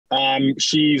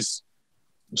She's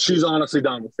honestly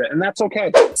done with it, and that's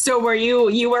okay. So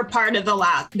you were part of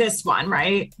this one,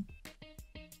 right?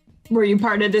 Were you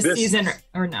part of this season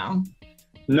or no?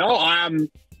 No,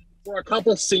 for a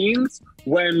couple scenes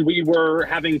when we were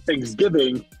having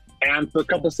Thanksgiving and for a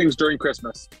couple scenes during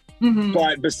Christmas. Mm-hmm.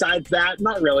 But besides that,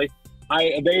 not really.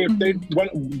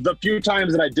 The few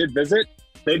times that I did visit,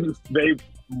 they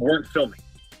weren't filming.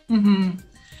 Mm-hmm.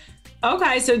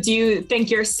 Okay, so do you think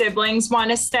your siblings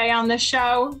want to stay on the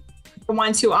show? The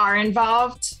ones who are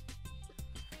involved?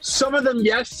 Some of them,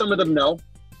 yes. Some of them, no.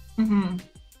 Mm-hmm.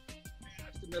 I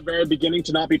asked in the very beginning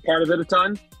to not be part of it a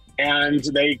ton, and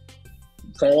they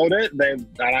followed it. And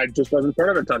I just wasn't part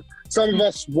of it a ton. Some of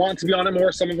us want to be on it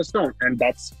more, some of us don't, and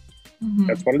that's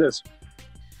what it is.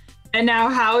 And now,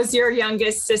 how's your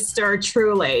youngest sister,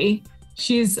 Truly?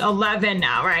 She's 11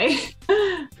 now, right?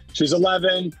 She's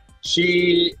 11.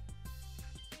 She's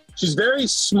very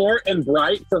smart and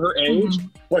bright for her age,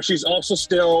 but she's also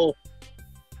still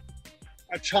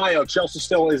a child. She also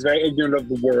still is very ignorant of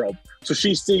the world. So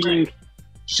she's seeing,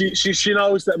 she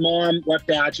knows that mom left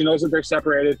dad. She knows that they're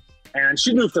separated, and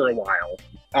she knew for a while.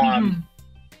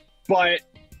 But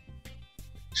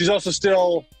she's also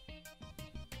still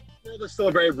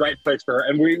a very bright place for her,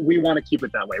 and we want to keep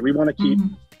it that way. We want to keep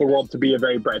the world to be a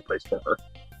very bright place for her.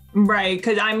 Right,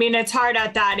 because I mean, it's hard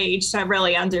at that age to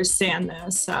really understand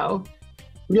this. So,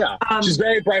 yeah, she's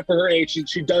very bright for her age.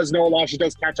 She does know a lot. She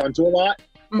does catch on to a lot,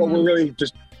 but we're really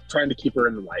just trying to keep her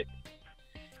in the light.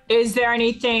 Is there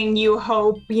anything you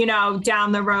hope,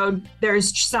 down the road,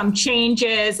 there's some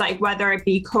changes, like whether it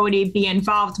be Kody be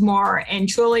involved more in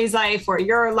Truly's life or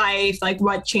your life? Like,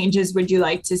 what changes would you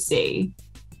like to see?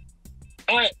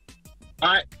 A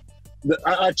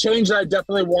change that I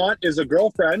definitely want is a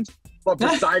girlfriend. But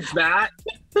besides that,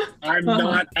 I'm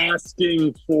not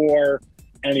asking for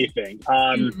anything.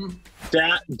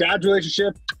 Dad's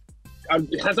relationship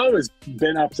has always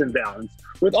been ups and downs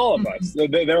with all of us.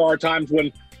 There are times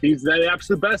when he's the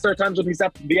absolute best. There are times when he's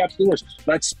the absolute worst.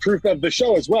 That's proof of the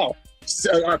show as well.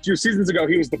 A few seasons ago,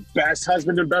 he was the best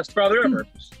husband and best father ever.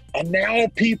 And now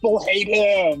people hate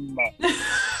him.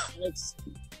 It's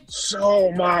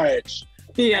so much.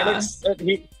 Yeah.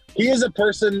 He is a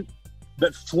person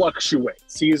that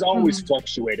fluctuates. He has always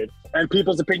fluctuated, and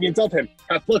people's opinions of him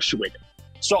have fluctuated.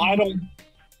 So I don't,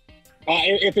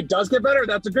 if it does get better,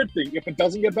 that's a good thing. If it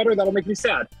doesn't get better, that'll make me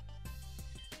sad.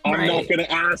 I'm not going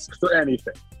to ask for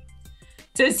anything.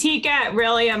 Does he get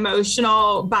really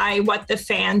emotional by what the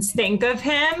fans think of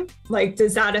him? Like,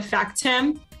 does that affect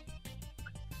him?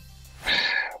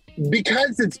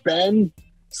 Because it's been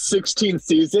 16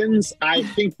 seasons, I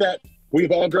think that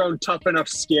we've all grown tough enough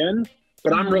skin,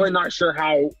 but I'm really not sure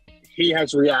how he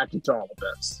has reacted to all of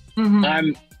this.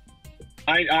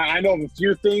 I know of a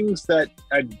few things that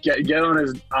get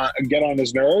on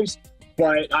his nerves,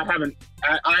 but I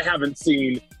haven't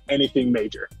seen anything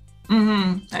major.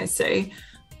 I see.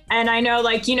 And I know,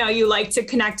 you like to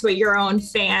connect with your own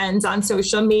fans on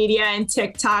social media and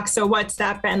TikTok. So what's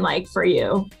that been like for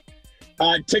you?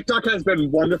 TikTok has been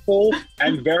wonderful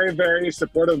and very, very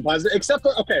supportive and positive, except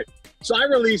for, so I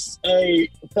released a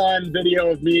fun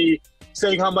video of me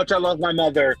saying how much I love my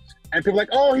mother. And people are like,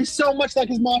 oh, he's so much like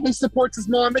his mom. He supports his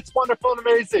mom. It's wonderful and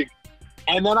amazing.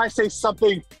 And then I say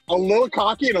something a little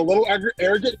cocky and a little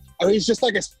arrogant. Oh, he's just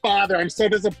like his father. I'm so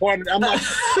disappointed. I'm like,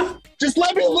 just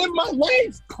let me live my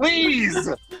life, please.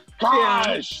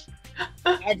 Gosh.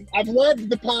 I've loved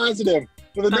the positive,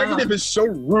 but the negative is so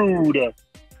rude.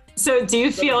 So do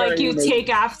you feel like you take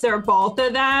after both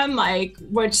of them? Like,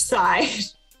 which side?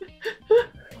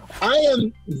 I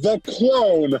am the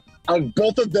clone of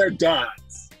both of their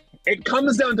dads. It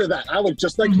comes down to that. I look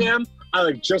just like him. I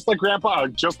look just like Grandpa. I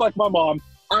look just like my mom.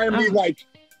 I am the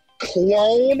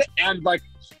clone and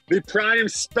the prime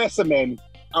specimen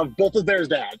of both of their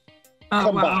dads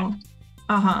combined.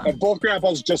 Wow. Of both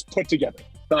grandpas just put together.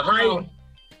 The height,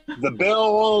 the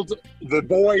build, the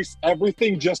voice,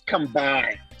 everything just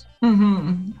combined.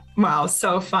 Wow,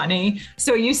 so funny.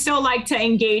 So you still like to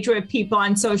engage with people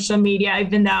on social media,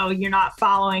 even though you're not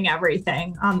following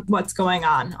everything on what's going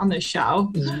on the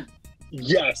show?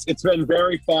 Yes, it's been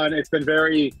very fun. It's been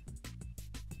very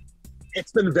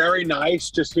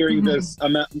nice just hearing this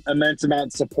immense amount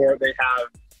of support they have,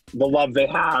 the love they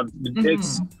have.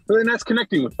 It's really nice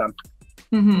connecting with them.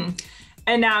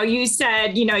 And now you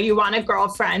said, you want a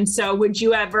girlfriend. So would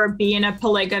you ever be in a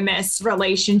polygamous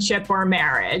relationship or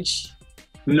marriage?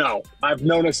 No, I've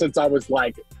known it since I was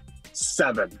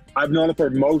 7. I've known it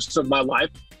for most of my life.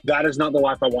 That is not the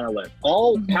life I want to live.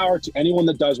 All power to anyone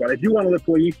that does one. If you want to live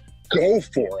polygamy, go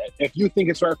for it. If you think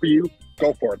it's right for you,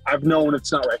 go for it. I've known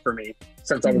it's not right for me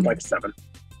since I was 7.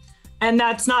 And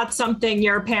that's not something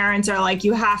your parents are like,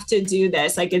 you have to do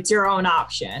this. Like, it's your own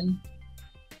option.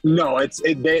 No,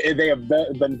 they have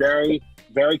been very,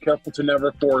 very careful to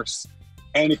never force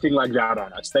anything like that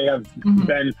on us. They have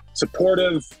been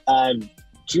supportive on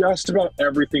just about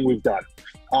everything we've done.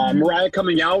 Mariah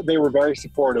coming out, they were very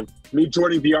supportive. Me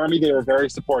joining the Army, they were very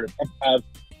supportive of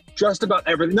just about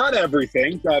everything. Not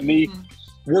everything. Me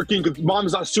working,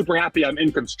 mom's not super happy I'm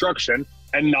in construction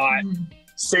and not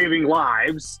saving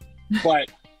lives,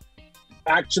 but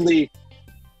actually,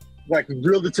 like,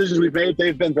 real decisions we've made,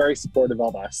 they've been very supportive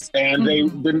of us. And they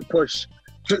didn't push,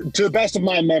 to the best of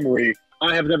my memory,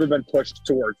 I have never been pushed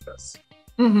towards this.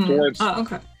 Towards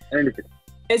anything.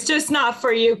 It's just not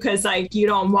for you because, like, you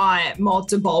don't want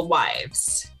multiple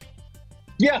wives.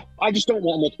 Yeah, I just don't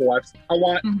want multiple wives. I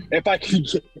want, if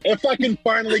I can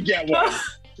finally get one.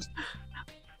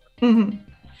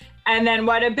 And then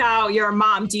what about your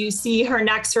mom? Do you see her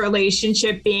next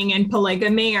relationship being in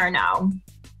polygamy or no?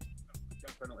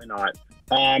 Definitely not.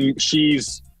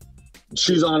 She's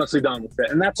honestly done with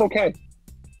it, and that's okay.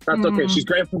 That's okay. She's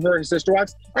grateful for her sister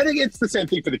wives. I think it's the same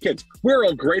thing for the kids. We're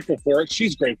all grateful for it.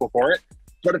 She's grateful for it,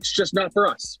 but it's just not for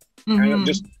us. And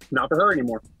just not for her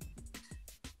anymore.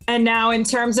 And now in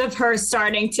terms of her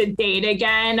starting to date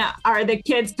again, are the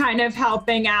kids kind of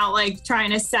helping out, like trying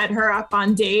to set her up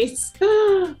on dates?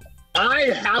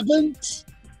 I haven't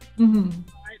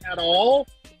at all.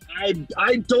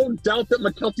 I don't doubt that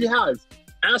McKelty has.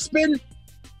 Aspen,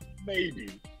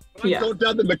 maybe. But I don't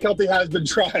doubt that McKelty has been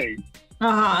trying.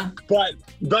 But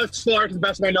thus far, to the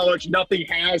best of my knowledge, nothing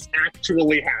has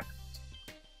actually happened.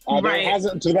 There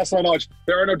hasn't, to the best of my knowledge,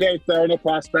 there are no dates, there are no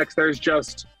prospects. There's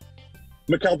just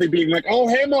McKelty being like, oh,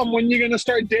 hey, Mom, when are you going to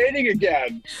start dating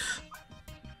again?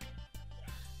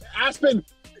 Aspen,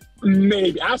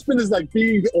 maybe. Aspen is like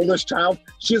being the oldest child.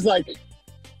 She's like,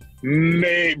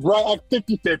 maybe, right, like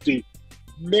 50-50.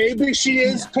 Maybe she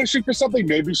is pushing for something.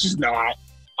 Maybe she's not.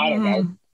 I don't know.